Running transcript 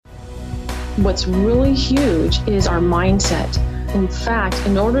what's really huge is our mindset. In fact,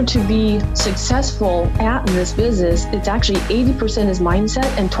 in order to be successful at this business, it's actually 80% is mindset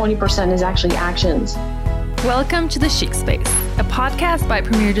and 20% is actually actions. Welcome to The Chic Space, a podcast by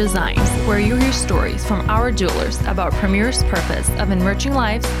Premier Designs, where you hear stories from our jewelers about Premier's purpose of enriching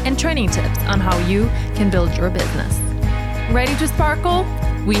lives and training tips on how you can build your business. Ready to sparkle?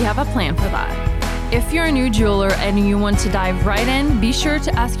 We have a plan for that. If you're a new jeweler and you want to dive right in, be sure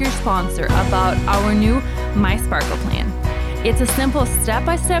to ask your sponsor about our new My Sparkle plan. It's a simple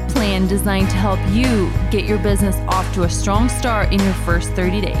step-by-step plan designed to help you get your business off to a strong start in your first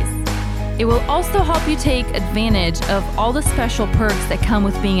 30 days. It will also help you take advantage of all the special perks that come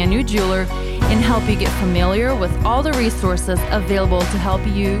with being a new jeweler and help you get familiar with all the resources available to help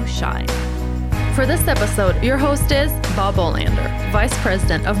you shine. For this episode, your host is Bob Olander, Vice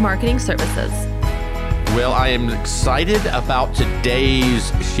President of Marketing Services. Well, I am excited about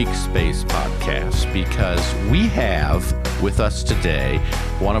today's Chic Space podcast because we have with us today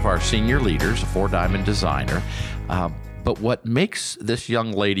one of our senior leaders, a four-diamond designer. But what makes this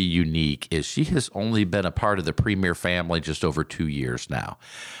young lady unique is she has only been a part of the Premier family just over 2 years now.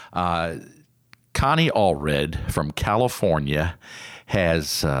 Connie Allred from California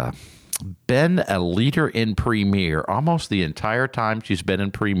has been a leader in Premier almost the entire time she's been in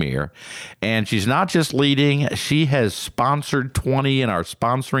Premier. And she's not just leading, she has sponsored 20 in our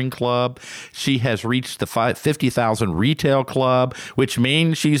sponsoring club. She has reached the 50,000 retail club, which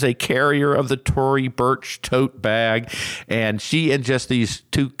means she's a carrier of the Tory Burch tote bag. And she, in just these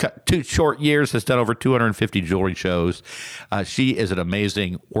two short years, has done over 250 jewelry shows. She is an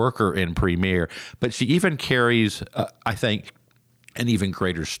amazing worker in Premier, but she even carries, I think, an even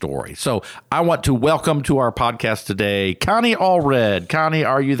greater story. So I want to welcome to our podcast today, Connie Allred. Connie,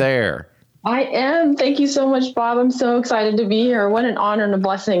 are you there? I am. Thank you so much, Bob. I'm so excited to be here. What an honor and a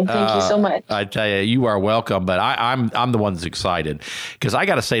blessing. Thank you so much. I tell you, you are welcome, but I'm the one that's excited because I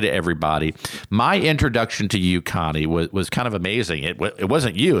got to say to everybody, my introduction to you, Connie, was kind of amazing. It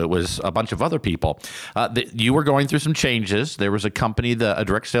wasn't you. It was a bunch of other people. You were going through some changes. There was a company, a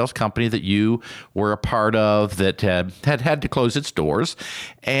direct sales company that you were a part of that had to close its doors.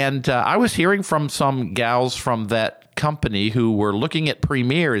 And I was hearing from some gals from that company who were looking at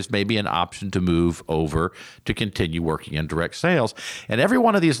Premier as maybe an option to move over to continue working in direct sales. And every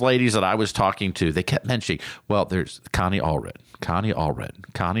one of these ladies that I was talking to, they kept mentioning, well, there's Connie Allred.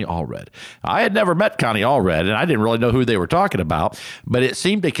 I had never met Connie Allred, and I didn't really know who they were talking about, but it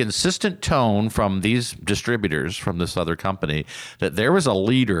seemed a consistent tone from these distributors from this other company that there was a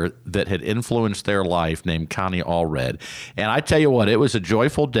leader that had influenced their life named Connie Allred. And I tell you what, it was a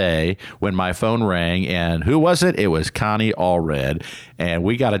joyful day when my phone rang, and who was it? It was Connie Allred, and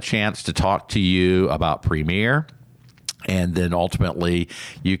we got a chance to talk to you about Premier. And then ultimately,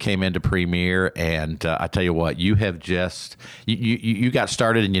 you came into Premier, and I tell you what, you have just you got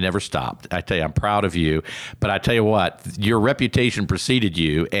started and you never stopped. I tell you, I'm proud of you. But I tell you what, your reputation preceded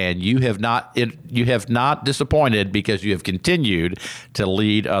you, and you have not disappointed because you have continued to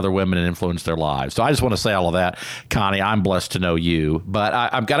lead other women and influence their lives. So I just want to say all of that, Connie. I'm blessed to know you, but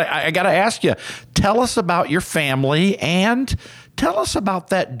I got to ask you, tell us about your family and tell us about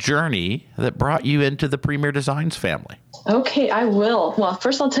that journey that brought you into the Premier Designs family. Okay, I will. Well,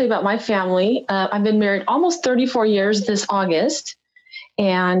 first I'll tell you about my family. I've been married almost 34 years this August.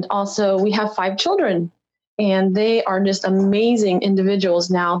 And also we have 5 children, and they are just amazing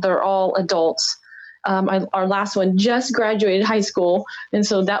individuals now. They're all adults. Our last one just graduated high school. And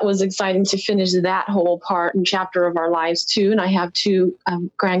so that was exciting to finish that whole part and chapter of our lives too. And I have 2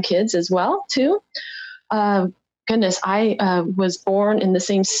 grandkids as well too. Goodness, I was born in the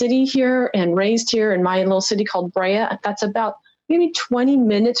same city here and raised here in my little city called Brea. That's about maybe 20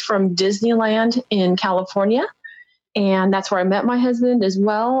 minutes from Disneyland in California. And that's where I met my husband as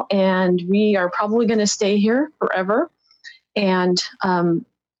well. And we are probably going to stay here forever. And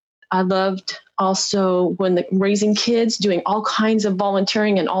I loved also when raising kids, doing all kinds of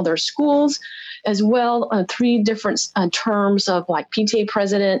volunteering in all their schools as well. 3 different terms of like PTA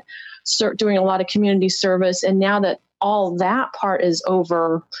president, doing a lot of community service. And now that all that part is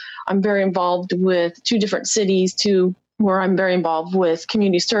over, I'm very involved with 2 different cities, where I'm very involved with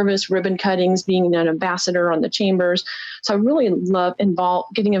community service, ribbon cuttings, being an ambassador on the chambers. So I really love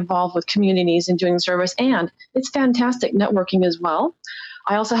getting involved with communities and doing service. And it's fantastic networking as well.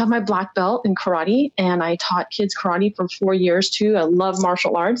 I also have my black belt in karate, and I taught kids karate for 4 years too. I love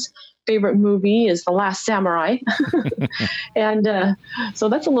martial arts. Favorite movie is The Last Samurai. And so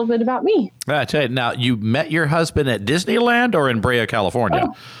that's a little bit about me. I tell you, now, you met your husband at Disneyland or in Brea, California?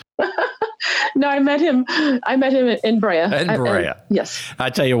 Oh. No, I met him in Brea. In Brea. Yes. I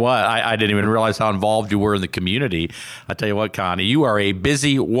tell you what, I didn't even realize how involved you were in the community. I tell you what, Connie, you are a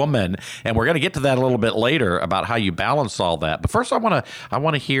busy woman, and we're going to get to that a little bit later about how you balance all that. But first, I want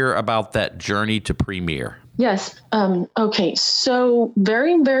to hear about that journey to Premier. Yes. Okay. So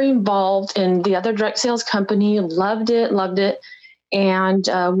very, very involved in the other direct sales company. Loved it. And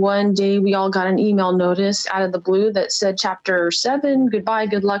one day we all got an email notice out of the blue that said Chapter 7, goodbye,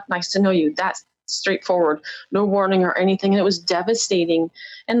 good luck, nice to know you. That's straightforward, no warning or anything. And it was devastating.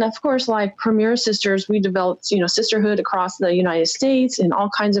 And of course, like Premier Sisters, we developed, sisterhood across the United States and all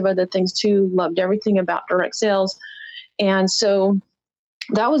kinds of other things too. Loved everything about direct sales. And so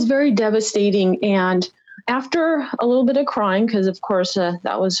that was very devastating. And after a little bit of crying, because of course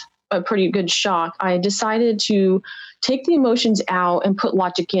that was a pretty good shock, I decided to take the emotions out and put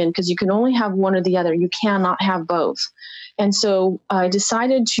logic in, because you can only have one or the other. You cannot have both. And so I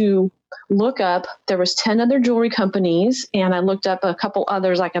decided to look up, there was 10 other jewelry companies, and I looked up a couple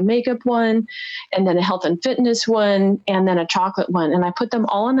others, like a makeup one, and then a health and fitness one, and then a chocolate one. And I put them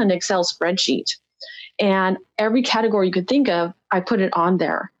all in an Excel spreadsheet. And every category you could think of, I put it on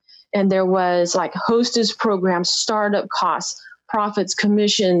there. And there was like hostess programs, startup costs, profits,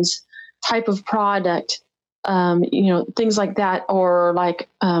 commissions, type of product, things like that, or like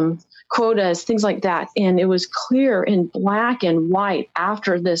quotas, things like that. And it was clear in black and white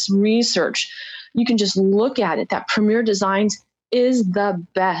after this research. You can just look at it, that Premier Designs is the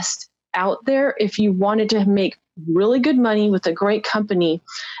best out there if you wanted to make really good money with a great company,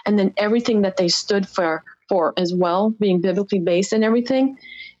 and then everything that they stood for as well, being biblically based and everything.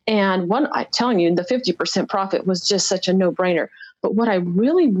 And I'm telling you, the 50% profit was just such a no-brainer. But what I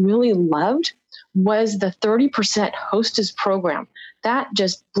really, really loved was the 30% hostess program. That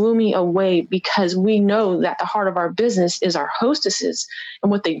just blew me away, because we know that the heart of our business is our hostesses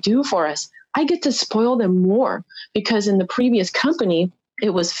and what they do for us. I get to spoil them more, because in the previous company, it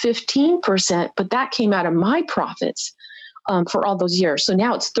was 15%, but that came out of my profits for all those years. So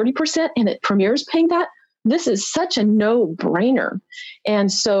now it's 30%, and Premier's paying that. This is such a no-brainer.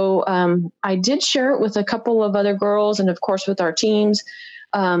 And so I did share it with a couple of other girls, and of course with our teams.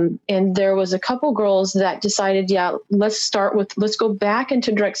 And there was a couple girls that decided, let's go back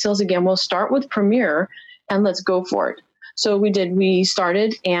into direct sales again. We'll start with Premier and let's go for it. So we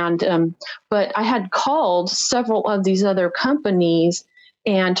started, and but I had called several of these other companies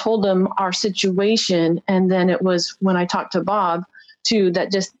and told them our situation. And then it was when I talked to Bob too,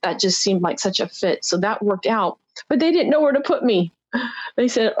 that just seemed like such a fit. So that worked out, but they didn't know where to put me. They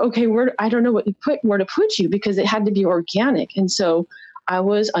said, okay, I don't know where to put you, because it had to be organic. And so I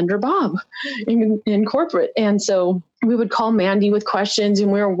was under Bob in corporate. And so we would call Mandy with questions,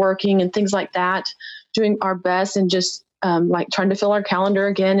 and we were working and things like that, doing our best, and just like trying to fill our calendar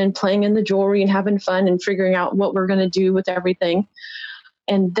again, and playing in the jewelry and having fun and figuring out what we're going to do with everything.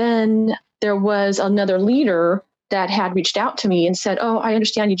 And then there was another leader that had reached out to me and said, oh, I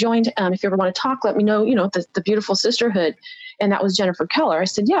understand you joined. If you ever want to talk, let me know, the beautiful sisterhood. And that was Jennifer Keller. I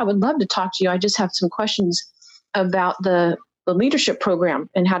said, yeah, I would love to talk to you. I just have some questions about the leadership program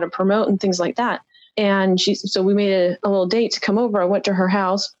and how to promote and things like that. And so we made a little date to come over. I went to her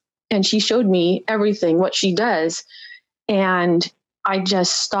house, and she showed me everything, what she does. And I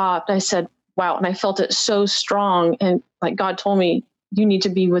just stopped. I said, wow. And I felt it so strong. And like God told me, you need to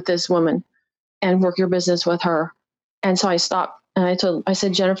be with this woman and work your business with her. And so I stopped, and I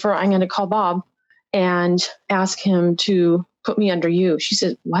said, Jennifer, I'm going to call Bob and ask him to put me under you. She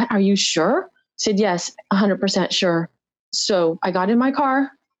said, what? Are you sure? I said, yes, 100% sure. So I got in my car,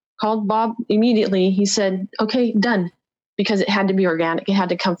 called Bob immediately. He said, okay, done, because it had to be organic. It had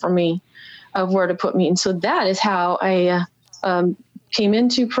to come from me of where to put me. And so that is how I came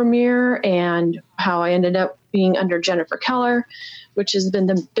into Premier, and how I ended up being under Jennifer Keller, which has been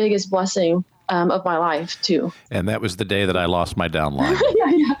the biggest blessing of my life too. And that was the day that I lost my downline.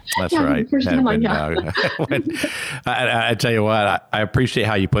 Yeah. That's right. I tell you what, I appreciate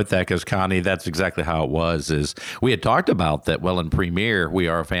how you put that, because Connie, that's exactly how it was. Is we had talked about that. Well, in Premier, we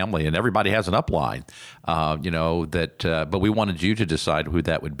are a family, and everybody has an upline. But we wanted you to decide who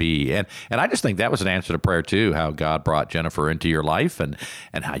that would be, and I just think that was an answer to prayer too. How God brought Jennifer into your life, and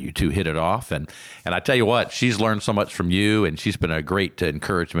how you two hit it off. And I tell you what, she's learned so much from you, and she's been a great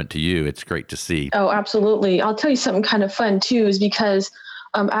encouragement to you. It's great to see. Oh, absolutely. I'll tell you something kind of fun too, is because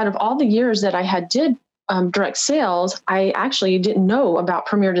out of all the years that I did direct sales, I actually didn't know about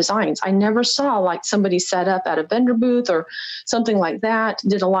Premier Designs. I never saw like somebody set up at a vendor booth or something like that.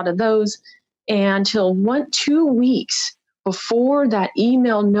 Did a lot of those until 2 weeks before that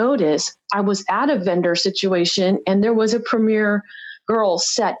email notice. I was at a vendor situation, and there was a Premier girls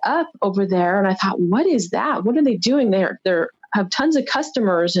set up over there. And I thought, what is that? What are they doing? They're have tons of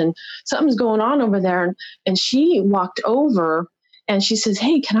customers and something's going on over there. And she walked over and she says,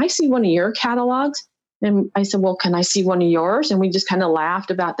 hey, can I see one of your catalogs? And I said, well, can I see one of yours? And we just kind of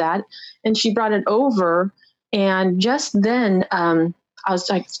laughed about that. And she brought it over. And just then I was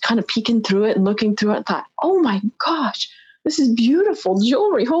like kind of peeking through it and looking through it and thought, oh my gosh, this is beautiful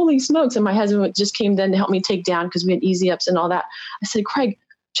jewelry. Holy smokes. And my husband just came then to help me take down because we had easy ups and all that. I said, Craig,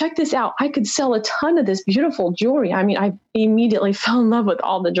 check this out. I could sell a ton of this beautiful jewelry. I mean, I immediately fell in love with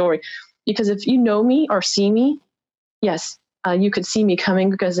all the jewelry because if you know me or see me, yes, you could see me coming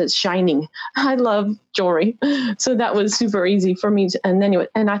because it's shining. I love jewelry. So that was super easy for me.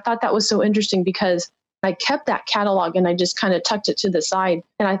 And I thought that was so interesting because I kept that catalog and I just kind of tucked it to the side.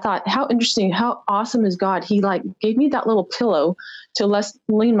 And I thought, how interesting, how awesome is God? He gave me that little pillow to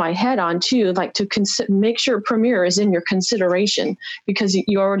lean my head on too, to make sure Premier is in your consideration because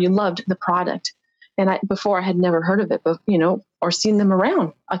you already loved the product. And before I had never heard of it, but or seen them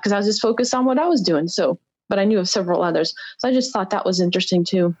around because I was just focused on what I was doing. But I knew of several others. So I just thought that was interesting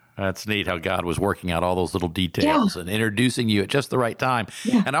too. That's neat how God was working out all those little details and introducing you at just the right time.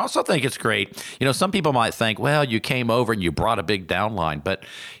 Yeah. And I also think it's great. Some people might think, well, you came over and you brought a big downline. But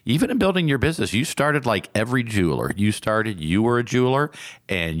even in building your business, you started like every jeweler. You were a jeweler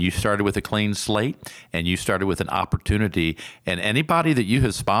and you started with a clean slate and you started with an opportunity. And anybody that you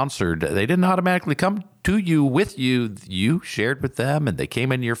have sponsored, they didn't automatically come to you with you. You shared with them and they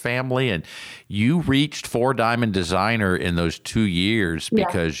came into your family and you reached 4 Diamond Designer in those 2 years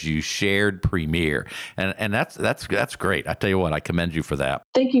because you shared Premier. And that's great. I tell you what, I commend you for that.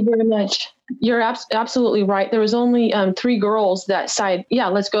 Thank you very much. You're absolutely right. There was only 3 girls that said, yeah,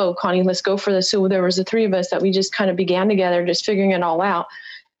 let's go, Connie, let's go for this. So there was the 3 of us that we just kind of began together, just figuring it all out.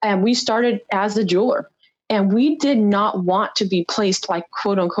 And we started as a jeweler. And we did not want to be placed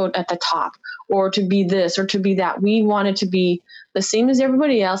quote unquote at the top or to be this or to be that. We wanted to be the same as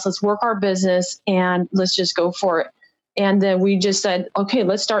everybody else. Let's work our business and let's just go for it. And then we just said, okay,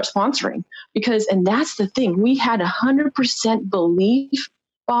 let's start sponsoring and that's the thing. We had 100% belief,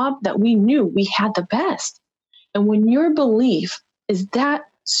 Bob, that we knew we had the best. And when your belief is that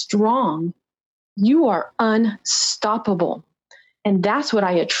strong, you are unstoppable. And that's what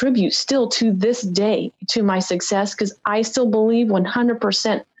I attribute still to this day to my success, because I still believe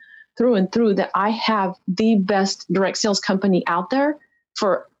 100% through and through that I have the best direct sales company out there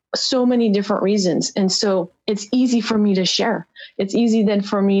for so many different reasons. And so it's easy for me to share. It's easy then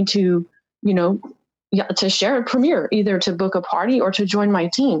for me to, to share a Premier, either to book a party or to join my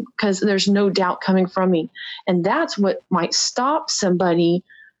team, because there's no doubt coming from me. And that's what might stop somebody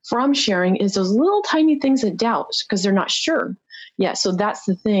from sharing is those little tiny things of doubt because they're not sure. Yeah, so that's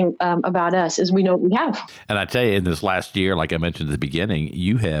the thing about us is we know what we have. And I tell you, in this last year, like I mentioned at the beginning,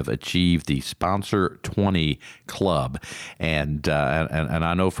 you have achieved the Sponsor 20 Club. And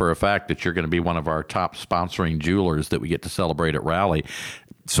I know for a fact that you're going to be one of our top sponsoring jewelers that we get to celebrate at Rally.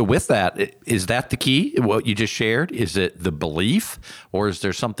 So with that, is that the key, what you just shared? Is it the belief or is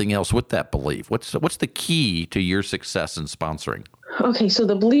there something else with that belief? What's the key to your success in sponsoring? Okay, so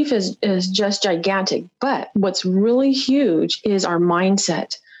the belief is just gigantic, but what's really huge is our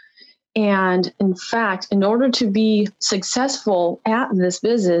mindset. And in fact, in order to be successful at this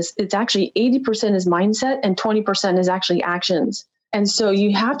business, it's actually 80% is mindset and 20% is actually actions. And so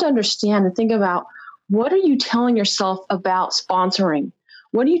you have to understand and think about, what are you telling yourself about sponsoring?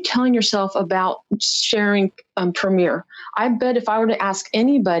 What are you telling yourself about sharing Premier? I bet if I were to ask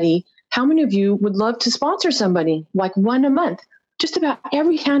anybody, how many of you would love to sponsor somebody, like one a month? Just about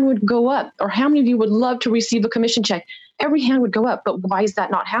every hand would go up. Or how many of you would love to receive a commission check? Every hand would go up. But why is that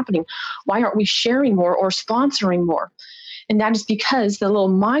not happening? Why aren't we sharing more or sponsoring more? And that is because the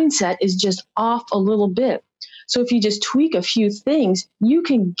little mindset is just off a little bit. So if you just tweak a few things, you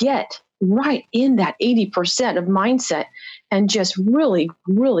can get right in that 80% of mindset and just really,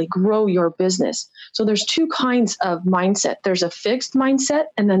 really grow your business. So there's 2 kinds of mindset. There's a fixed mindset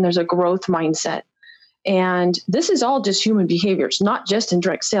and then there's a growth mindset. And this is all just human behavior. It's not just in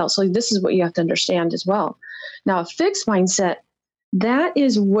direct sales. So this is what you have to understand as well. Now, a fixed mindset, that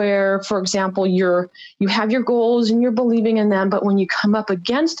is where, for example, you have your goals and you're believing in them. But when you come up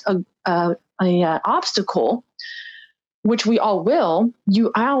against a obstacle, which we all will,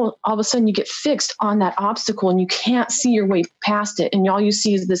 all of a sudden you get fixed on that obstacle and you can't see your way past it. And all you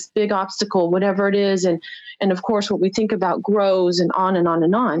see is this big obstacle, whatever it is. And of course, what we think about grows and on and on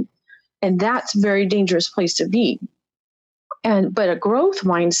and on. And that's a very dangerous place to be. But a growth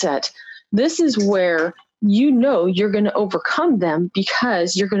mindset, this is where you're going to overcome them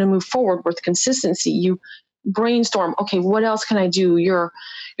because you're going to move forward with consistency. brainstorm. Okay, what else can I do? You're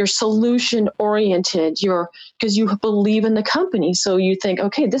solution oriented. Because you believe in the company. So you think,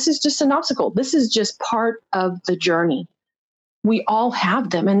 okay, this is just an obstacle. This is just part of the journey. We all have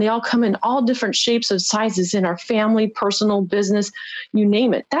them, and they all come in all different shapes of sizes in our family, personal, business, you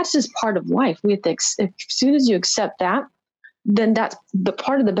name it. That's just part of life. We have to, as soon as you accept that, then that's the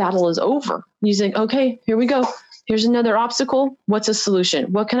part of the battle is over. You think, okay, here we go. Here's another obstacle. What's a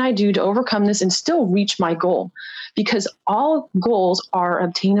solution? What can I do to overcome this and still reach my goal? Because all goals are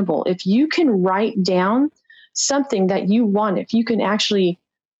obtainable. If you can write down something that you want,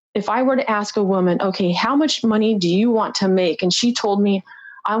 if I were to ask a woman, okay, how much money do you want to make? And she told me,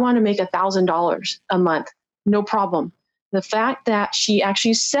 I want to make $1,000 a month. No problem. The fact that she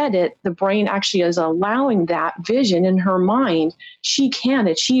actually said it, the brain actually is allowing that vision in her mind. She can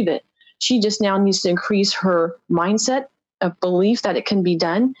achieve it. She just now needs to increase her mindset of belief that it can be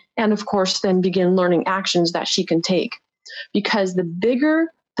done. And of course, then begin learning actions that she can take. Because the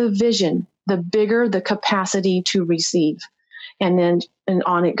bigger the vision, the bigger the capacity to receive. And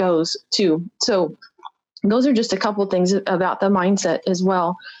on it goes too. So those are just a couple of things about the mindset as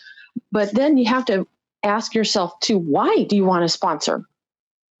well. But then you have to ask yourself too, why do you want to sponsor?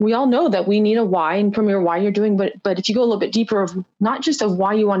 We all know that we need a why and Premier why you're doing, but if you go a little bit deeper of not just of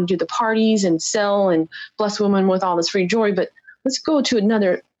why you want to do the parties and sell and bless women with all this free jewelry, but let's go to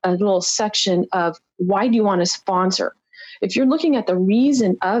a little section of why do you want to sponsor? If you're looking at the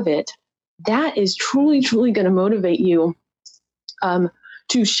reason of it, that is truly, truly going to motivate you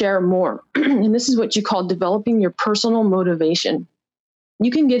to share more. And this is what you call developing your personal motivation. You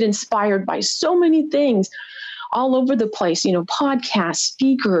can get inspired by so many things all over the place, podcasts,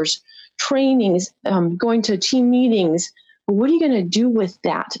 speakers, trainings, going to team meetings. But what are you going to do with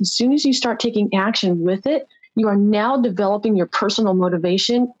that? As soon as you start taking action with it, you are now developing your personal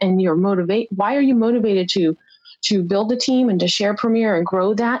motivation and why are you motivated to build a team and to share Premier and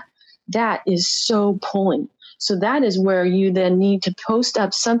grow that? That is so pulling. So that is where you then need to post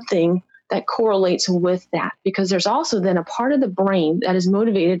up something that correlates with that, because there's also then a part of the brain that is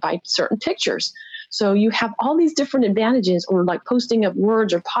motivated by certain pictures. So you have all these different advantages, or like posting up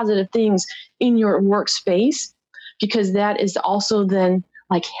words or positive things in your workspace, because that is also then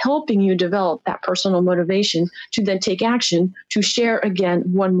like helping you develop that personal motivation to then take action to share again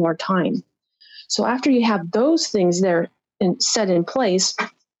one more time. So after you have those things there set in place,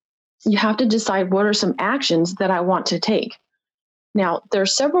 you have to decide what are some actions that I want to take. Now, there are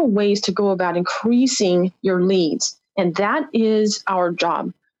several ways to go about increasing your leads, and that is our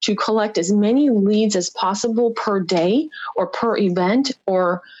job, to collect as many leads as possible per day or per event,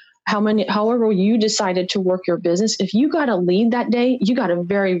 or however you decided to work your business. If you got a lead that day, you got a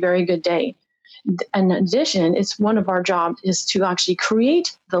very, very good day. In addition, it's one of our jobs is to actually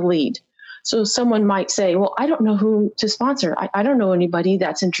create the lead. So someone might say, well, I don't know who to sponsor. I don't know anybody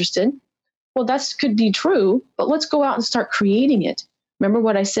that's interested. Well, that could be true, but let's go out and start creating it. Remember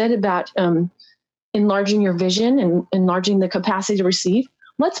what I said about enlarging your vision and enlarging the capacity to receive?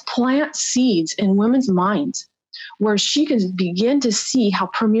 Let's plant seeds in women's minds where she can begin to see how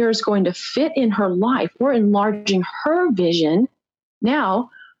Premier is going to fit in her life. We're enlarging her vision.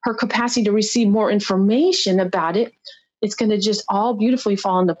 Now, her capacity to receive more information about it, it's going to just all beautifully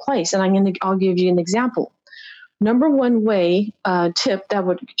fall into place. And I'll give you an example. Number one tip that I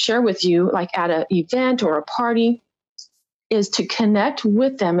would share with you, like at an event or a party, is to connect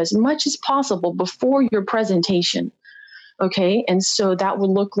with them as much as possible before your presentation. Okay. And so that would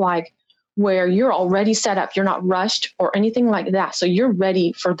look like where you're already set up. You're not rushed or anything like that. So you're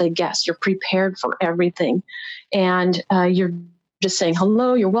ready for the guests. You're prepared for everything. And you're just saying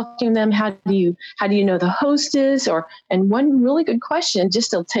hello, you're welcoming them. How do you know the hostess? And one really good question,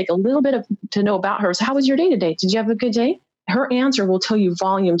 just to take a little bit to know about her, is how was your day today? Did you have a good day? Her answer will tell you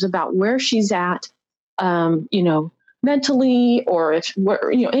volumes about where she's at, mentally, or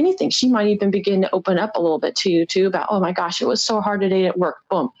anything. She might even begin to open up a little bit to you too about, oh my gosh, it was so hard today at work.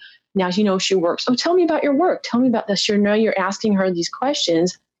 Boom. Now you know she works. Oh, tell me about your work. Tell me about this. You're asking her these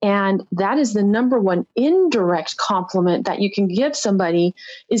questions. And that is the number one indirect compliment that you can give somebody,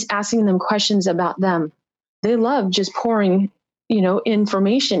 is asking them questions about them. They love just pouring,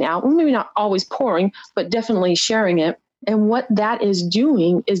 information out. Well, maybe not always pouring, but definitely sharing it. And what that is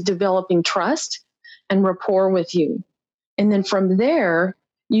doing is developing trust and rapport with you. And then from there,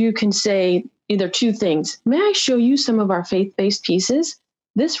 you can say either two things. May I show you some of our faith-based pieces?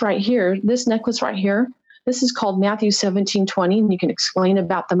 This right here, this necklace right here, this is called Matthew 17:20, and you can explain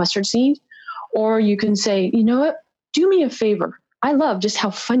about the mustard seed. Or you can say, you know what, do me a favor. I love just how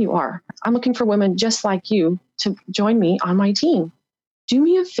fun you are. I'm looking for women just like you to join me on my team. Do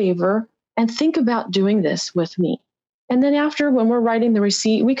me a favor and think about doing this with me. And then after, when we're writing the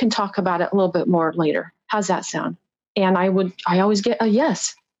receipt, we can talk about it a little bit more later. How's that sound? And I always get a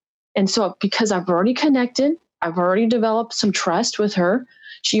yes. And so because I've already connected, I've already developed some trust with her.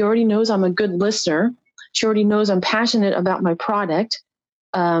 She already knows I'm a good listener. She already knows I'm passionate about my product.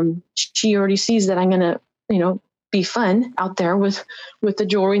 She already sees that I'm going to, be fun out there with the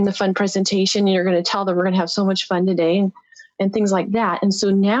jewelry and the fun presentation. And you're going to tell them we're going to have so much fun today and things like that. And so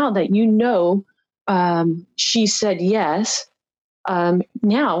now that she said yes,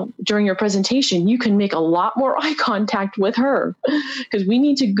 now during your presentation, you can make a lot more eye contact with her because we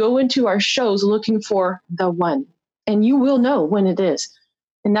need to go into our shows looking for the one, and you will know when it is.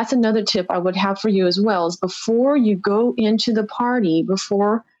 And that's another tip I would have for you as well, is before you go into the party,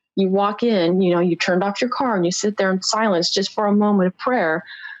 before you walk in, you turned off your car and you sit there in silence just for a moment of prayer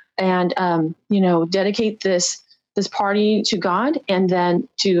and, dedicate this party to God, and then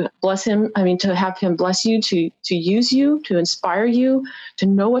to bless him. To have him bless you, to use you, to inspire you, to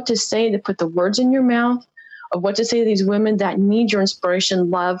know what to say, to put the words in your mouth of what to say to these women that need your inspiration,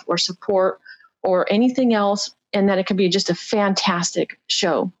 love, or support, or anything else. And that it could be just a fantastic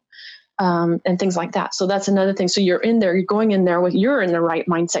show. And things like that. So that's another thing. So you're in there, you're in the right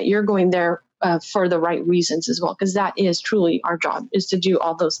mindset. You're going there for the right reasons as well, because that is truly our job, is to do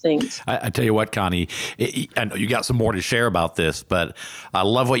all those things. I tell you what, Connie, I know you got some more to share about this, but I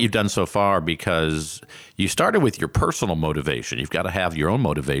love what you've done so far, because you started with your personal motivation. You've got to have your own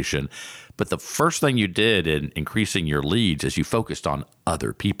motivation. But the first thing you did in increasing your leads is you focused on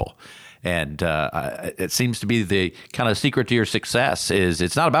other people. And it seems to be the kind of secret to your success is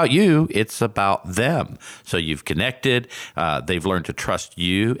it's not about you, it's about them. So you've connected, they've learned to trust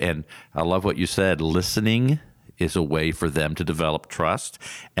you. And I love what you said, listening is a way for them to develop trust.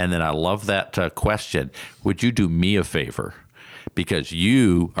 And then I love that question, would you do me a favor? Because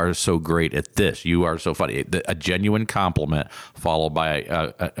you are so great at this. You are so funny. A genuine compliment followed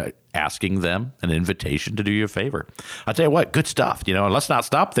by asking them an invitation to do you a favor. I'll tell you what, good stuff. And let's not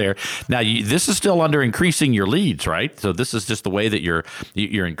stop there. Now, this is still under increasing your leads, right? So this is just the way that you're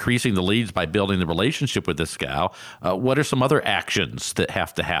increasing the leads by building the relationship with this gal. What are some other actions that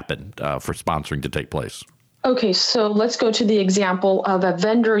have to happen for sponsoring to take place? Okay, so let's go to the example of a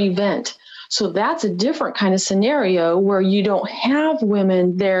vendor event. So that's a different kind of scenario where you don't have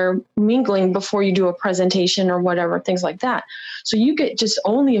women there mingling before you do a presentation or whatever, things like that. So you get just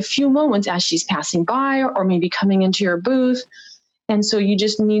only a few moments as she's passing by or maybe coming into your booth. And so you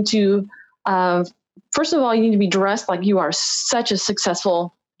just need to, first of all, you need to be dressed like you are such a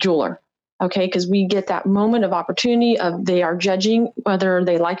successful jeweler. Okay, because we get that moment of opportunity of they are judging whether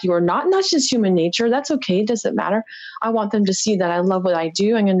they like you or not. And that's just human nature. That's okay. It doesn't matter. I want them to see that I love what I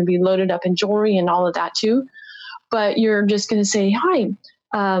do. I'm going to be loaded up in jewelry and all of that too. But you're just going to say, hi,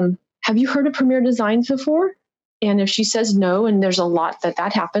 have you heard of Premier Designs before? And if she says no, and there's a lot that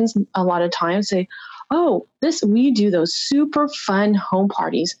happens a lot of times, say, oh, we do those super fun home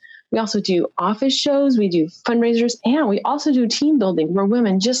parties. We also do office shows, we do fundraisers, and we also do team building where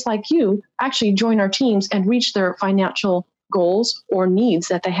women just like you actually join our teams and reach their financial goals or needs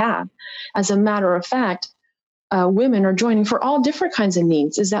that they have. As a matter of fact, women are joining for all different kinds of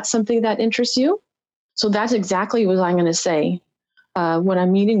needs. Is that something that interests you? So that's exactly what I'm going to say when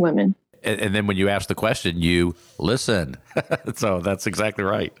I'm meeting women. And then when you ask the question, you listen. So that's exactly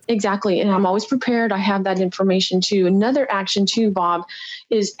right. Exactly. And I'm always prepared. I have that information too. Another action too, Bob,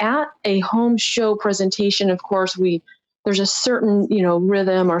 is at a home show presentation. Of course, there's a certain,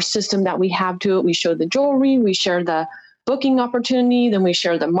 rhythm or system that we have to it. We show the jewelry, we share the booking opportunity, then we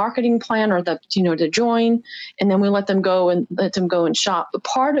share the marketing plan or to join, and then we let them go and shop. But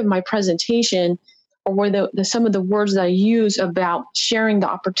part of my presentation, or where some of the words that I use about sharing the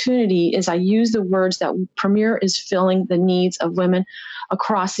opportunity, is I use the words that Premier is filling the needs of women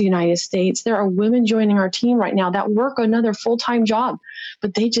across the United States. There are women joining our team right now that work another full-time job,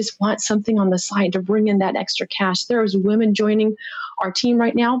 but they just want something on the side to bring in that extra cash. There's women joining our team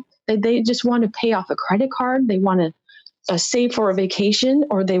right now. They just want to pay off a credit card. They want to save for a vacation,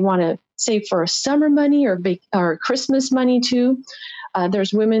 or they want to save for a summer money or Christmas money too.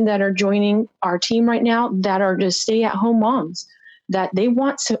 There's women that are joining our team right now that are just stay-at-home moms, that they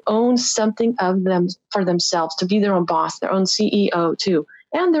want to own something of them for themselves, to be their own boss, their own CEO too.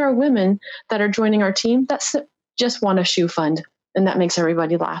 And there are women that are joining our team that just want a shoe fund. And that makes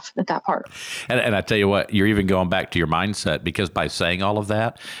everybody laugh at that part. And I tell you what, you're even going back to your mindset, because by saying all of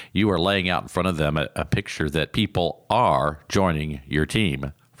that, you are laying out in front of them a picture that people are joining your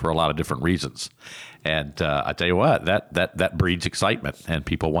team for a lot of different reasons. And I tell you what, that breeds excitement, and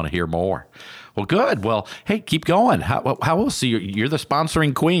people want to hear more. Well, good. Well, hey, keep going. How else? You're the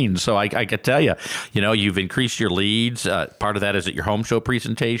sponsoring queen, so I can tell you, you've increased your leads. Part of that is at your home show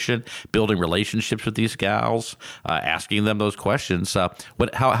presentation, building relationships with these gals, asking them those questions.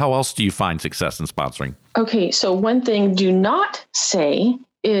 How else do you find success in sponsoring? Okay, so one thing do not say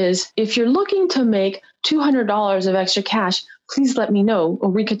is if you're looking to make $200 of extra cash, please let me know, or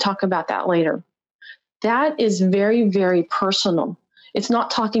we could talk about that later. That is very, very personal. It's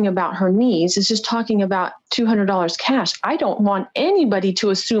not talking about her needs. It's just talking about $200 cash. I don't want anybody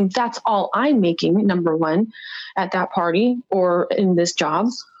to assume that's all I'm making, number one, at that party or in this job.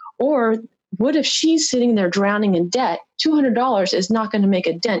 Or what if she's sitting there drowning in debt? $200 is not going to make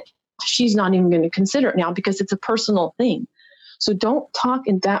a dent. She's not even going to consider it now because it's a personal thing. So don't talk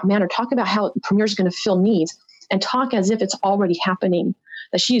in that manner. Talk about how Premier is going to fill needs, and talk as if it's already happening,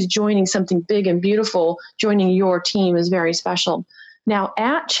 that she's joining something big and beautiful. Joining your team is very special. Now,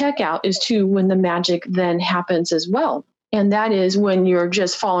 at checkout is too when the magic then happens as well. And that is when you're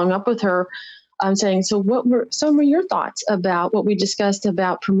just following up with her, saying, so what were some of your thoughts about what we discussed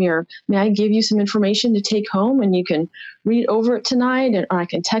about Premier? May I give you some information to take home and you can read over it tonight, or I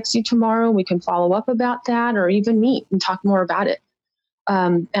can text you tomorrow and we can follow up about that, or even meet and talk more about it.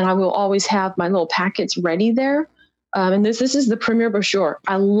 And I will always have my little packets ready there. And this is the Premier brochure.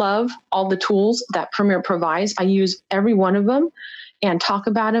 I love all the tools that Premier provides. I use every one of them and talk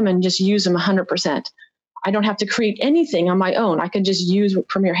about them and just use them 100%. I don't have to create anything on my own. I can just use what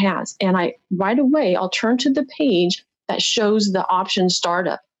Premier has. And right away, I'll turn to the page that shows the option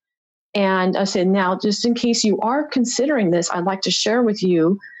startup. And I said, now, just in case you are considering this, I'd like to share with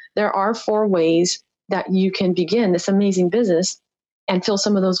you, there are 4 ways that you can begin this amazing business and fill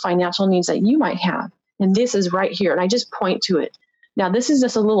some of those financial needs that you might have. And this is right here. And I just point to it. Now, this is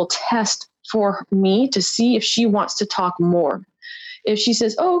just a little test for me to see if she wants to talk more. If she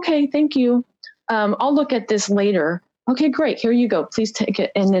says, oh, okay, thank you. I'll look at this later. Okay, great. Here you go. Please take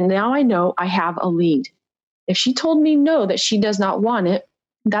it. And then now I know I have a lead. If she told me no, that she does not want it,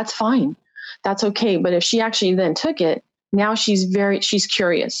 that's fine. That's okay. But if she actually then took it, now she's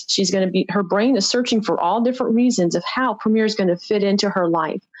curious. She's going to be, her brain is searching for all different reasons of how Premier is going to fit into her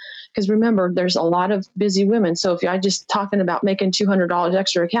life. Because remember, there's a lot of busy women. So if I'm just talking about making $200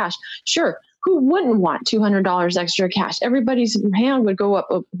 extra cash, sure. Who wouldn't want $200 extra cash? Everybody's hand would go up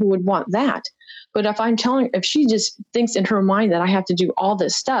who would want that. But if she just thinks in her mind that I have to do all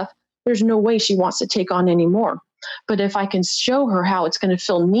this stuff, there's no way she wants to take on any more. But if I can show her how it's going to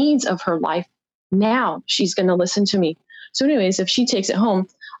fill needs of her life, now she's going to listen to me. So anyways, if she takes it home,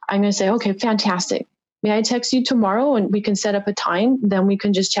 I'm going to say, okay, fantastic. May I text you tomorrow and we can set up a time? Then we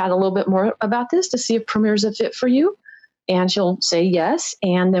can just chat a little bit more about this to see if Premier is a fit for you. And she'll say yes.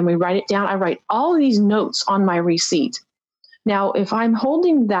 And then we write it down. I write all of these notes on my receipt. Now, if I'm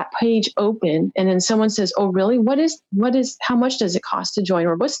holding that page open and then someone says, oh, really? How much does it cost to join?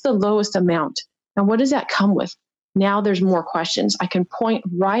 Or what's the lowest amount? And what does that come with? Now there's more questions. I can point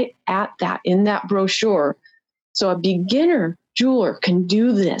right at that in that brochure. So a beginner jeweler can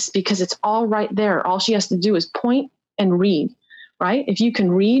do this because it's all right there. All she has to do is point and read, right? If you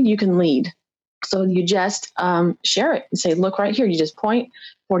can read, you can lead. So you just share it and say, look right here. You just point,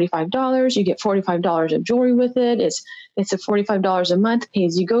 $45. You get $45 of jewelry with it. It's a $45 a month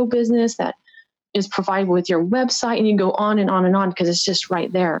pay-as-you-go business that is provided with your website, and you go on and on and on because it's just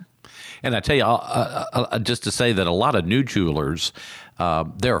right there. And I tell you, just to say that a lot of new jewelers,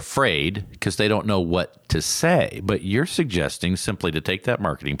 they're afraid because they don't know what to say. But you're suggesting simply to take that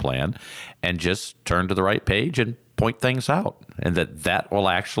marketing plan and just turn to the right page and point things out, and that will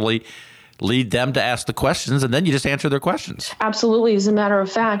actually lead them to ask the questions, and then you just answer their questions. Absolutely. As a matter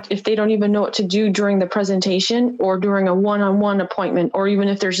of fact, if they don't even know what to do during the presentation or during a one-on-one appointment, or even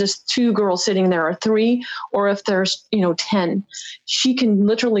if there's just 2 girls sitting there or 3, or if there's 10, she can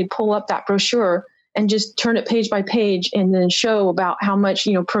literally pull up that brochure and just turn it page by page and then show about how much,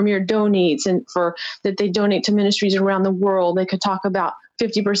 Premier donates, and for that they donate to ministries around the world. They could talk about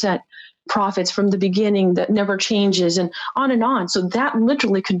 50% profits from the beginning that never changes, and on and on. So that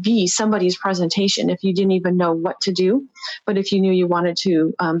literally could be somebody's presentation if you didn't even know what to do. But if you knew you wanted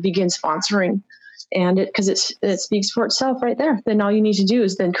to begin sponsoring, and because it speaks for itself right there, then all you need to do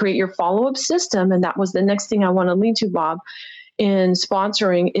is then create your follow-up system. And that was the next thing I want to lead to, Bob, in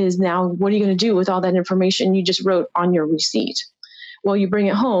sponsoring is now what are you going to do with all that information you just wrote on your receipt? Well, you bring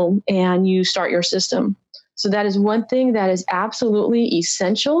it home and you start your system. So that is one thing that is absolutely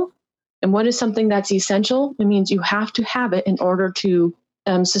essential. And what is something that's essential? It means you have to have it in order to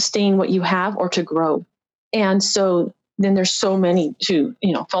sustain what you have or to grow. And so then there's so many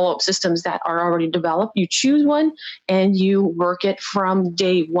follow-up systems that are already developed. You choose one and you work it from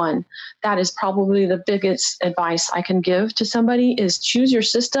day one. That is probably the biggest advice I can give to somebody is choose your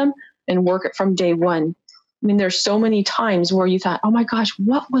system and work it from day one. I mean, there's so many times where you thought, oh my gosh,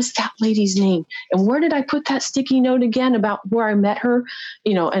 what was that lady's name? And where did I put that sticky note again about where I met her?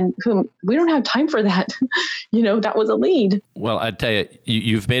 And we don't have time for that. That was a lead. Well, I tell you,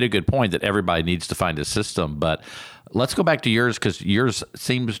 you've made a good point that everybody needs to find a system, but let's go back to yours because yours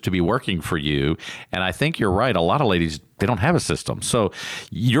seems to be working for you. And I think you're right. A lot of ladies, they don't have a system. So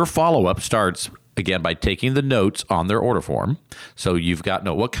your follow-up starts again by taking the notes on their order form. So you've got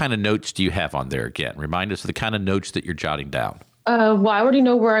what kind of notes do you have on there again? Remind us of the kind of notes that you're jotting down. Well, I already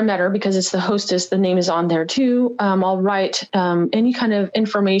know where I met her because it's the hostess. The name is on there too. I'll write any kind of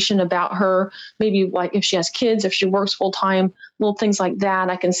information about her, maybe like if she has kids, if she works full time, little things like that.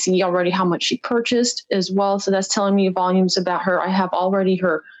 I can see already how much she purchased as well. So that's telling me volumes about her. I have already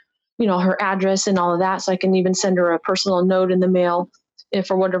her, her address and all of that. So I can even send her a personal note in the mail. If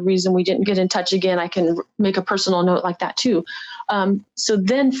for whatever reason we didn't get in touch again, I can make a personal note like that too. So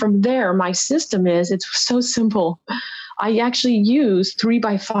then from there, my system it's so simple. I actually use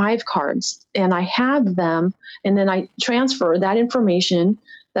 3x5 cards and I have them and then I transfer that information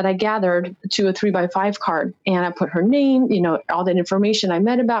that I gathered to a 3x5 card and I put her name, all that information I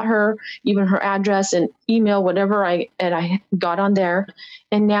met about her, even her address and email, whatever I got on there.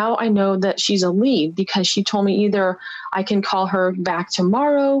 And now I know that she's a lead because she told me either I can call her back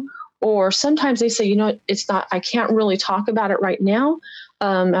tomorrow or sometimes they say, I can't really talk about it right now.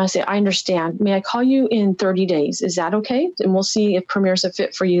 I say, I understand. May I call you in 30 days? Is that okay? And we'll see if Premier's a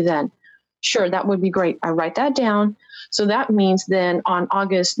fit for you then. Sure, that would be great. I write that down. So that means then on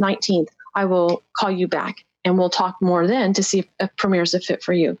August 19th, I will call you back and we'll talk more then to see if Premier's a fit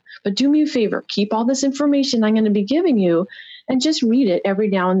for you. But do me a favor, keep all this information I'm going to be giving you and just read it every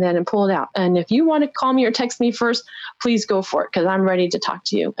now and then and pull it out. And if you want to call me or text me first, please go for it because I'm ready to talk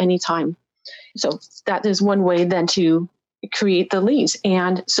to you anytime. So that is one way then to create the leads.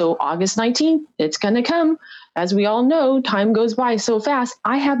 And so August 19th, it's going to come. As we all know, time goes by so fast.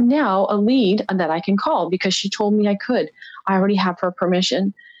 I have now a lead that I can call because she told me I could. I already have her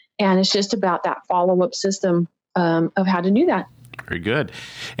permission. And it's just about that follow-up system of how to do that. Very good.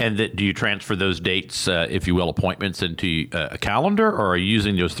 And do you transfer those dates, if you will, appointments into a calendar, or are you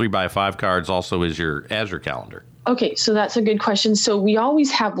using those 3x5 cards also as your calendar? Okay, so that's a good question. So we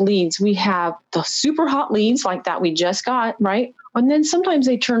always have leads. We have the super hot leads like that we just got, right? And then sometimes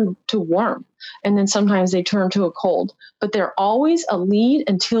they turn to warm, and then sometimes they turn to a cold. But they're always a lead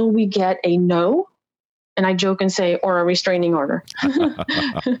until we get a no. And I joke and say, or a restraining order.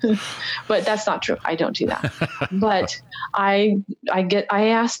 But that's not true. I don't do that. But I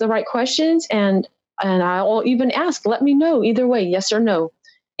ask the right questions and I'll even ask, let me know either way, yes or no.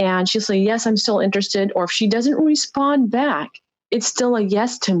 And she'll say, yes, I'm still interested. Or if she doesn't respond back, it's still a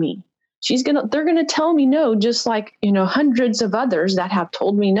yes to me. They're going to tell me no, just like, hundreds of others that have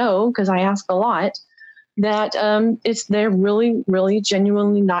told me no, because I ask a lot, that they're really, really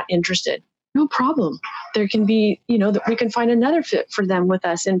genuinely not interested. No problem. There can be, that we can find another fit for them with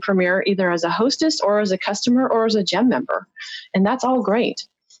us in Premier, either as a hostess or as a customer or as a GEM member. And that's all great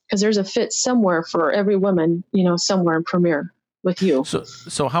because there's a fit somewhere for every woman, somewhere in Premier with you.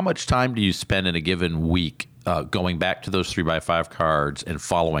 So how much time do you spend in a given week going back to those 3x5 cards and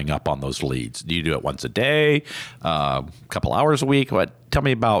following up on those leads? Do you do it once a day, a couple hours a week? Tell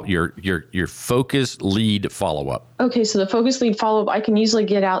me about your focused lead follow-up. Okay, so the focused lead follow-up, I can easily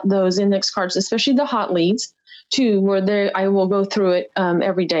get out those index cards, especially the hot leads, too, where I will go through it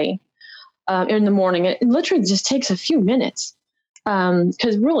every day in the morning. It literally just takes a few minutes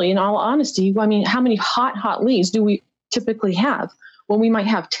because really, in all honesty, how many hot leads do we typically have? Well, we might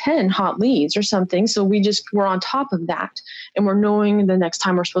have 10 hot leads or something. So we're on top of that and we're knowing the next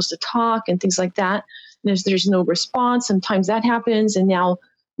time we're supposed to talk and things like that. There's no response. Sometimes that happens. And now,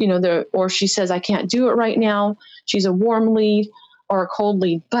 or she says, I can't do it right now. She's a warm lead or a cold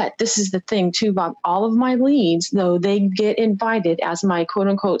lead. But this is the thing too, Bob, all of my leads, though, they get invited as my quote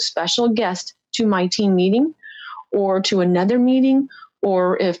unquote special guest to my team meeting or to another meeting,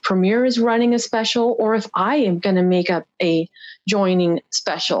 or if Premier is running a special, or if I am going to make up a joining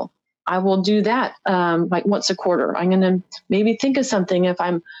special, I will do that like once a quarter. I'm going to maybe think of something if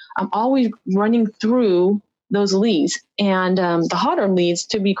I'm always running through those leads. And the hotter leads,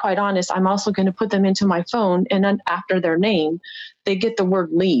 to be quite honest, I'm also going to put them into my phone, and then after their name, they get the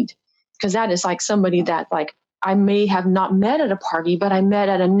word lead, because that is like somebody that like I may have not met at a party, but I met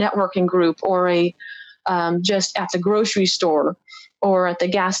at a networking group or just at the grocery store. or at the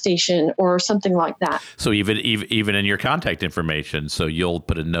gas station or something like that. So even in your contact information, so you'll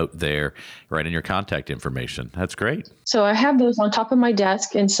put a note there right in your contact information. That's great. So I have those on top of my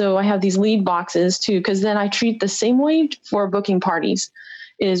desk. And so I have these lead boxes too, because then I treat the same way for booking parties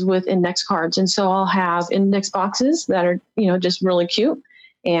is with index cards. And so I'll have index boxes that are, just really cute,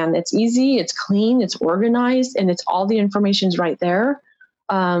 and it's easy, it's clean, it's organized, and it's all the information's right there.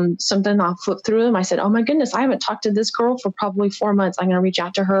 Something I'll flip through them. I said, oh my goodness, I haven't talked to this girl for probably 4 months. I'm going to reach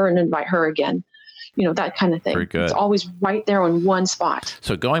out to her and invite her again. That kind of thing. Very good. It's always right there in one spot.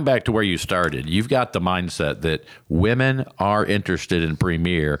 So going back to where you started, you've got the mindset that women are interested in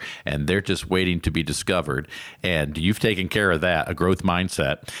Premier and they're just waiting to be discovered. And you've taken care of that, a growth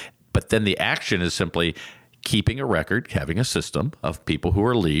mindset. But then the action is simply keeping a record, having a system of people who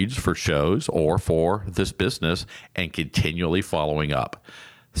are leads for shows or for this business, and continually following up.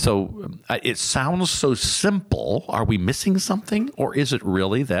 So it sounds so simple. Are we missing something, or is it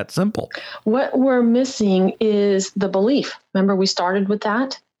really that simple? What we're missing is the belief. Remember, we started with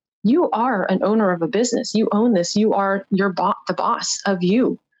that. You are an owner of a business. You own this. You are the boss of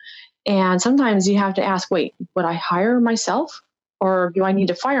you. And sometimes you have to ask, wait, would I hire myself? Or do I need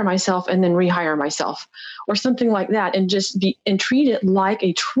to fire myself and then rehire myself, or something like that, and just treat it like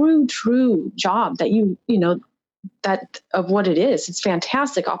a true job that that of what it is. It's a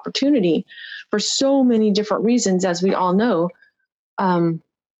fantastic opportunity for so many different reasons, as we all know.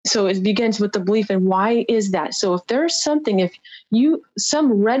 So it begins with the belief. And why is that? So if there's something,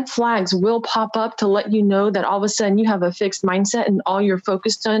 some red flags will pop up to let you know that all of a sudden you have a fixed mindset and all you're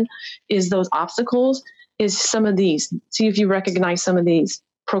focused on is those obstacles, is some of these. See if you recognize some of these.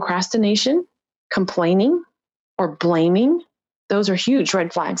 Procrastination, complaining, or blaming. Those are huge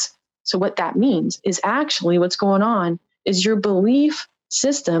red flags. So what that means is actually what's going on is your belief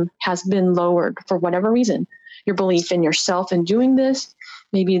system has been lowered for whatever reason. Your belief in yourself in doing this,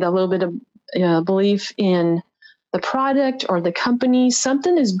 maybe a little bit of belief in the product or the company.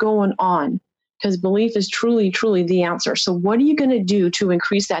 Something is going on, because belief is truly the answer. So what are you going to do to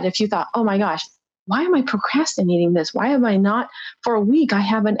increase that? If you thought, oh my gosh, why am I procrastinating this? Why am I not, for a week, I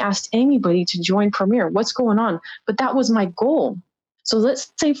haven't asked anybody to join Premier. What's going on? But that was my goal. So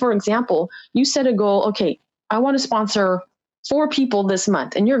let's say, for example, you set a goal, okay, I want to sponsor 4 people this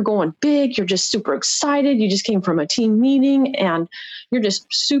month, and you're going big. You're just super excited. You just came from a team meeting and you're just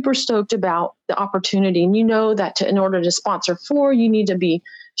super stoked about the opportunity. And you know that in order to sponsor 4, you need to be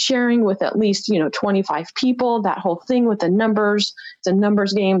sharing with at least, 25 people, that whole thing with the numbers. It's a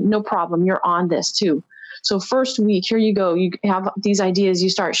numbers game. No problem. You're on this too. So first week, here you go. You have these ideas, you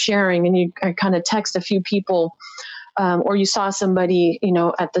start sharing, and you kind of text a few people, or you saw somebody,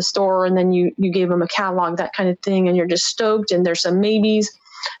 at the store, and then you gave them a catalog, that kind of thing. And you're just stoked, and there's some maybes.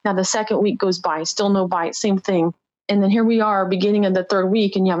 Now the second week goes by, still no bite, same thing. And then here we are, beginning of the third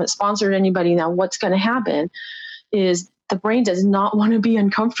week, and you haven't sponsored anybody. Now what's going to happen is the brain does not want to be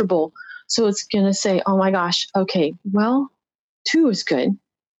uncomfortable. So it's going to say, oh my gosh, okay, well, 2 is good.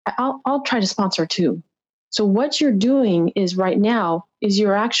 I'll try to sponsor 2. So what you're doing is right now is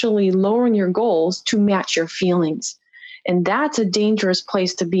you're actually lowering your goals to match your feelings. And that's a dangerous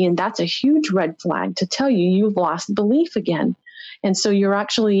place to be. And that's a huge red flag to tell you you've lost belief again. And so you're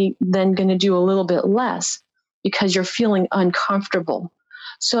actually then going to do a little bit less because you're feeling uncomfortable.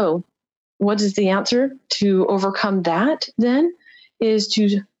 So what is the answer to overcome that then? Is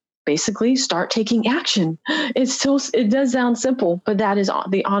to basically start taking action. It does sound simple, but that is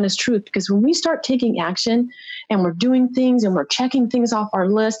the honest truth. Because when we start taking action and we're doing things and we're checking things off our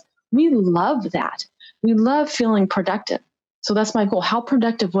list, we love that. We love feeling productive. So that's my goal. How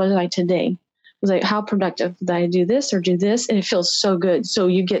productive was I today? How productive? Did I do this or do this? And it feels so good. So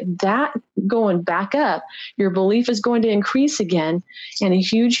you get that going back up. Your belief is going to increase again. And a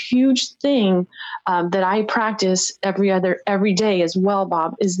huge thing that I practice every day as well,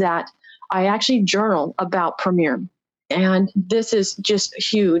 Bob, is that I actually journal about Premier. And this is just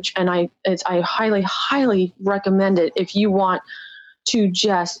huge. And I highly recommend it if you want to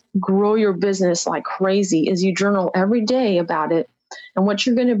just grow your business like crazy, is you journal every day about it. And what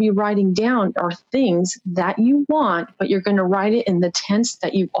you're going to be writing down are things that you want, but you're going to write it in the tense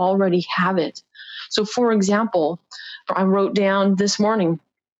that you already have it. So for example, I wrote down this morning,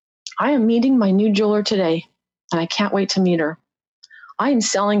 I am meeting my new jeweler today, and I can't wait to meet her. I am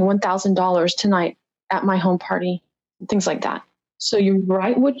selling $1,000 tonight at my home party, things like that. So you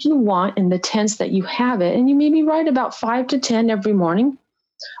write what you want in the tense that you have it, and you maybe write about 5 to 10 every morning,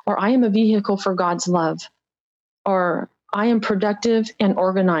 or I am a vehicle for God's love, or I am productive and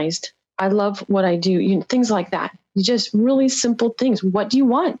organized. I love what I do. Things like that. Just really simple things. What do you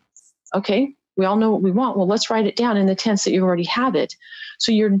want? Okay. We all know what we want. Well, let's write it down in the tense that you already have it.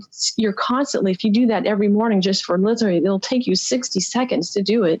 So you're constantly, if you do that every morning, just for literally, it'll take you 60 seconds to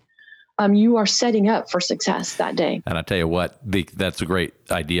do it. You are setting up for success that day. And I tell you what, that's a great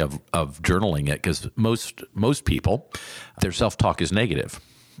idea of journaling it, because most people, their self-talk is negative.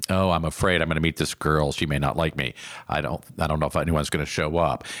 Oh, I'm afraid I'm going to meet this girl. She may not like me. I don't know if anyone's going to show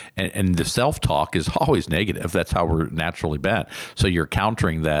up. And the self-talk is always negative. That's how we're naturally bent. So you're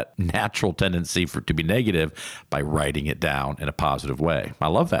countering that natural tendency to be negative by writing it down in a positive way. I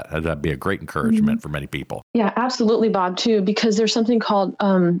love that. That'd be a great encouragement for many people. Yeah, absolutely, Bob, too, because there's something called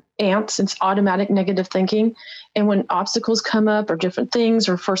ANTS. It's automatic negative thinking. And when obstacles come up or different things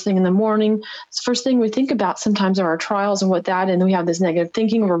or first thing in the morning, it's the first thing we think about sometimes are our trials and what that, and we have this negative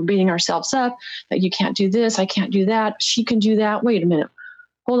thinking, we're beating ourselves up that you can't do this, I can't do that, she can do that. Wait a minute.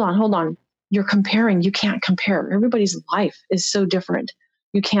 Hold on. You're comparing. You can't compare. Everybody's life is so different.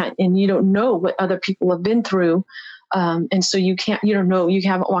 You can't, and you don't know what other people have been through. And so you don't know, you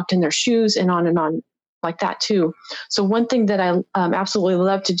haven't walked in their shoes, and on like that too. So one thing that I absolutely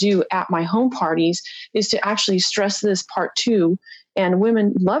love to do at my home parties is to actually stress this part too. And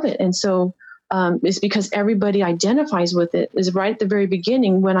women love it. And so it's because everybody identifies with it. Is right at the very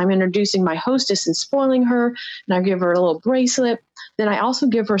beginning when I'm introducing my hostess and spoiling her, and I give her a little bracelet. Then I also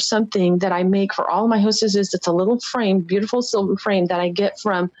give her something that I make for all of my hostesses. It's a little frame, beautiful silver frame that I get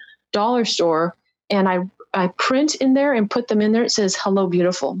from Dollar Store. And I print in there and put them in there. It says, "Hello,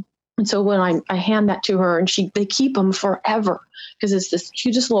 beautiful." And so when I hand that to her, and they keep them forever because it's this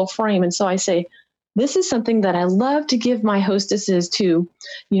cutest little frame. And so I say, this is something that I love to give my hostesses to,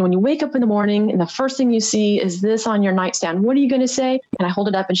 when you wake up in the morning and the first thing you see is this on your nightstand, what are you going to say? And I hold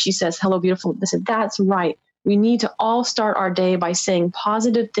it up and she says, "Hello, beautiful." I said, that's right. We need to all start our day by saying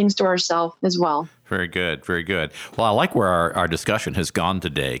positive things to ourselves as well. Very good. Very good. Well, I like where our discussion has gone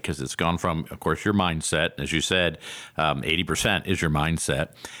today, because it's gone from, of course, your mindset. As you said, 80% is your mindset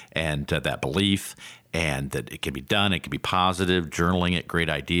and that belief, and that it can be done. It can be positive, journaling it, great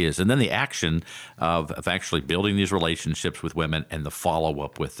ideas. And then the action of actually building these relationships with women and the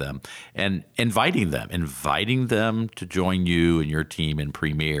follow-up with them and inviting them to join you and your team in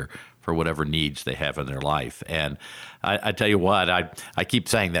Premier for whatever needs they have in their life. And I tell you what, I keep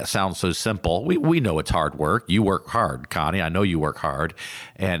saying that sounds so simple. We know it's hard work. You work hard, Connie. I know you work hard,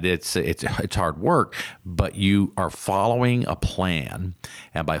 and it's hard work, but you are following a plan.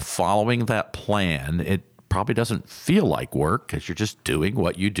 And by following that plan, it probably doesn't feel like work because you're just doing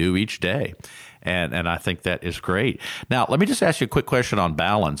what you do each day. And I think that is great. Now, let me just ask you a quick question on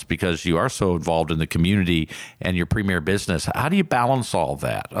balance, because you are so involved in the community and your Premier business. How do you balance all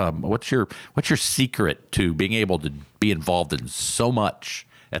that? What's your secret to being able to be involved in so much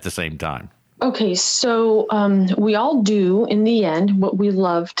at the same time? Okay, so we all do, in the end, what we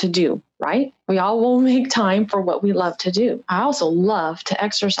love to do, right? We all will make time for what we love to do. I also love to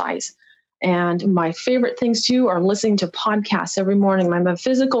exercise. And my favorite things, too, are listening to podcasts every morning. I'm a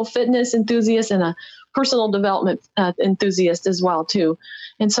physical fitness enthusiast and a personal development enthusiast as well, too.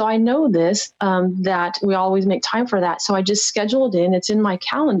 And so I know this, that we always make time for that. So I just schedule it in. It's in my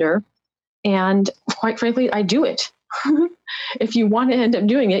calendar. And quite frankly, I do it. If you want to end up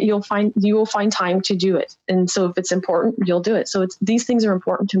doing it, you will find time to do it. And so if it's important, you'll do it. So these things are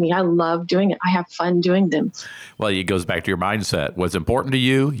important to me. I love doing it. I have fun doing them. Well, it goes back to your mindset. What's important to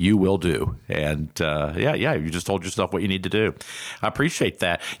you, you will do. And you just told yourself what you need to do. I appreciate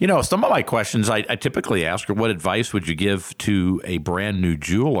that. Some of my questions I typically ask are, what advice would you give to a brand new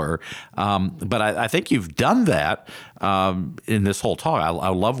jeweler? But I think you've done that in this whole talk. I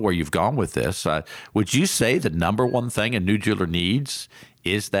love where you've gone with this. Would you say the number one thing a new jeweler needs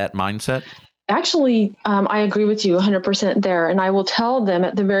is that mindset? Actually, I agree with you 100% there. And I will tell them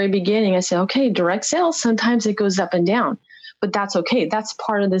at the very beginning, I say, okay, direct sales, sometimes it goes up and down, but that's okay. That's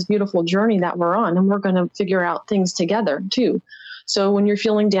part of this beautiful journey that we're on. And we're going to figure out things together too. So when you're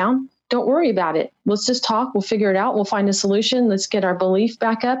feeling down, don't worry about it. Let's just talk. We'll figure it out. We'll find a solution. Let's get our belief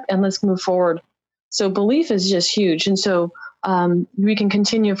back up and let's move forward. So belief is just huge. And so we can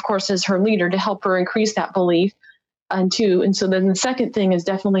continue, of course, as her leader to help her increase that belief. And so then the second thing is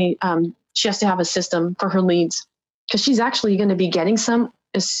definitely she has to have a system for her leads, because she's actually going to be getting some,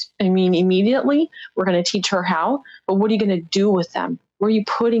 immediately. We're going to teach her how, but what are you going to do with them? Where are you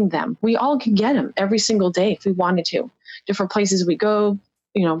putting them? We all can get them every single day if we wanted to. Different places we go,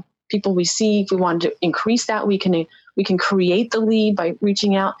 people we see. If we wanted to increase that, we can create the lead by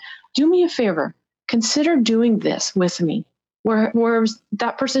reaching out. Do me a favor. Consider doing this with me, where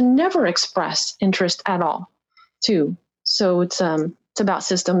that person never expressed interest at all, too. So it's a about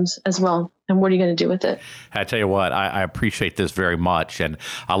systems as well. And what are you going to do with it? I tell you what, I appreciate this very much, and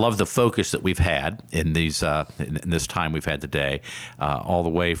I love the focus that we've had in these in this time we've had today, all the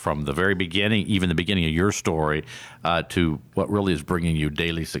way from the very beginning, even the beginning of your story, to what really is bringing you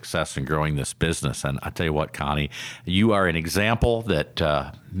daily success and growing this business. And I tell you what, Connie, you are an example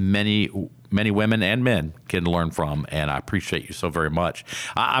that many women and men can learn from, and I appreciate you so very much.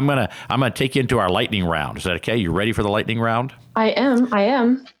 I'm gonna take you into our lightning round. Is that okay? You ready for the lightning round? I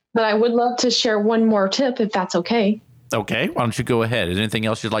am. But I would love to share one more tip, if that's okay. Okay, why don't you go ahead? Is there anything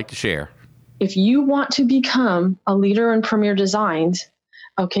else you'd like to share? If you want to become a leader in Premier Designs,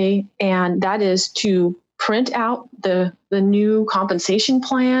 okay, and that is to print out the new compensation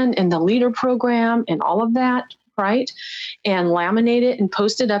plan and the leader program and all of that, right? And laminate it and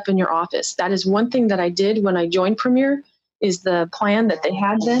post it up in your office. That is one thing that I did when I joined Premier, is the plan that they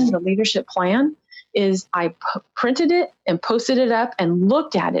had then, the leadership plan, is I printed it and posted it up and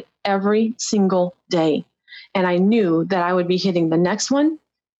looked at it every single day. And I knew that I would be hitting the next one,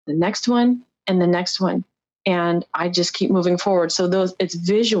 and the next one. And I just keep moving forward. So it's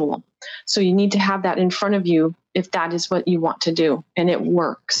visual. So you need to have that in front of you if that is what you want to do. And it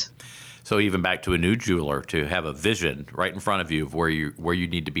works. So even back to a new jeweler, to have a vision right in front of you of where you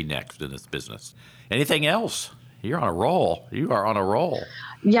need to be next in this business. Anything else? You're on a roll. You are on a roll.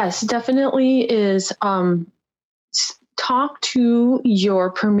 Yes, definitely is talk to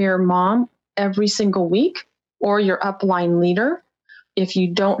your Premier mom every single week or your upline leader. If you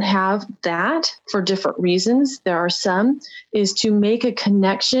don't have that for different reasons, there are some, is to make a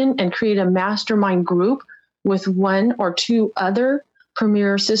connection and create a mastermind group with one or two other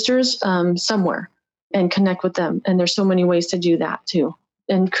Premier sisters somewhere and connect with them. And there's so many ways to do that too.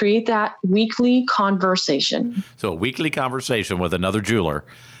 And create that weekly conversation. So a weekly conversation with another jeweler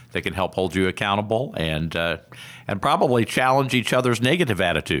that can help hold you accountable and probably challenge each other's negative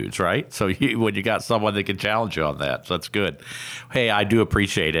attitudes, right? So when you got someone that can challenge you on that, so that's good. Hey, I do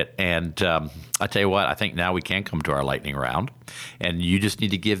appreciate it. And I tell you what, I think now we can come to our lightning round. And you just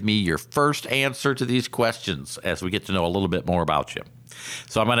need to give me your first answer to these questions as we get to know a little bit more about you.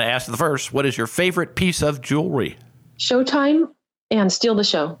 So I'm going to ask the first, what is your favorite piece of jewelry? Showtime and Steal the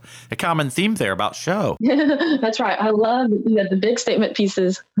Show. A common theme there about show. That's right. I love the big statement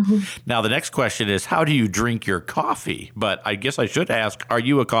pieces. Now, the next question is, how do you drink your coffee? But I guess I should ask, are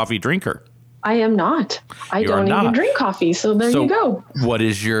you a coffee drinker? I am not. I don't even drink coffee. So there you go. What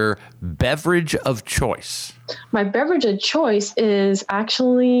is your beverage of choice? My beverage of choice is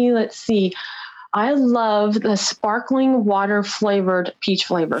actually, let's see, I love the sparkling water flavored peach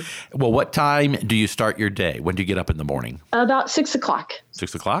flavor. Well, what time do you start your day? When do you get up in the morning? About 6 o'clock.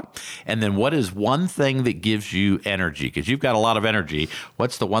 6 o'clock? And then what is one thing that gives you energy? Because you've got a lot of energy.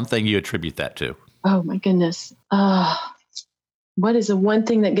 What's the one thing you attribute that to? Oh, my goodness. What is the one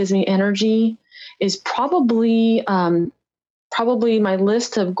thing that gives me energy is probably my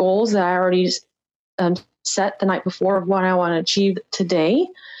list of goals that I already set the night before of what I want to achieve today.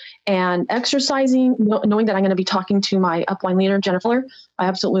 And exercising, knowing that I'm going to be talking to my upline leader, Jennifer. I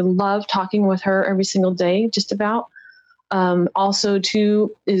absolutely love talking with her every single day, just about. Also,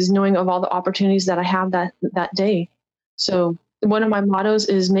 too, is knowing of all the opportunities that I have that day. So one of my mottos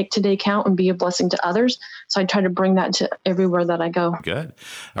is make today count and be a blessing to others. So I try to bring that to everywhere that I go. Good.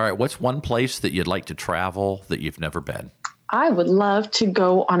 All right. What's one place that you'd like to travel that you've never been? I would love to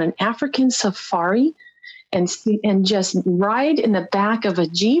go on an African safari and just ride in the back of a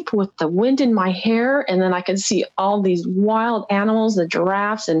Jeep with the wind in my hair. And then I can see all these wild animals, the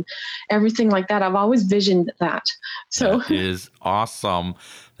giraffes and everything like that. I've always visioned that. So that is awesome.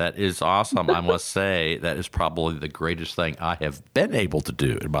 That is awesome. I must say that is probably the greatest thing I have been able to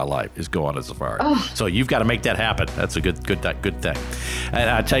do in my life is go on a safari. Oh. So you've got to make that happen. That's a good thing. And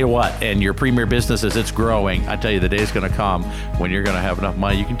I tell you what, and your Premier business as it's growing, I tell you the day is going to come when you're going to have enough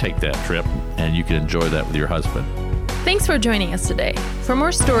money. You can take that trip and you can enjoy that with your husband. Thanks for joining us today. For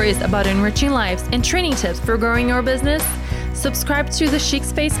more stories about enriching lives and training tips for growing your business, subscribe to the Chic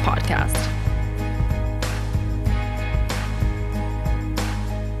Space podcast.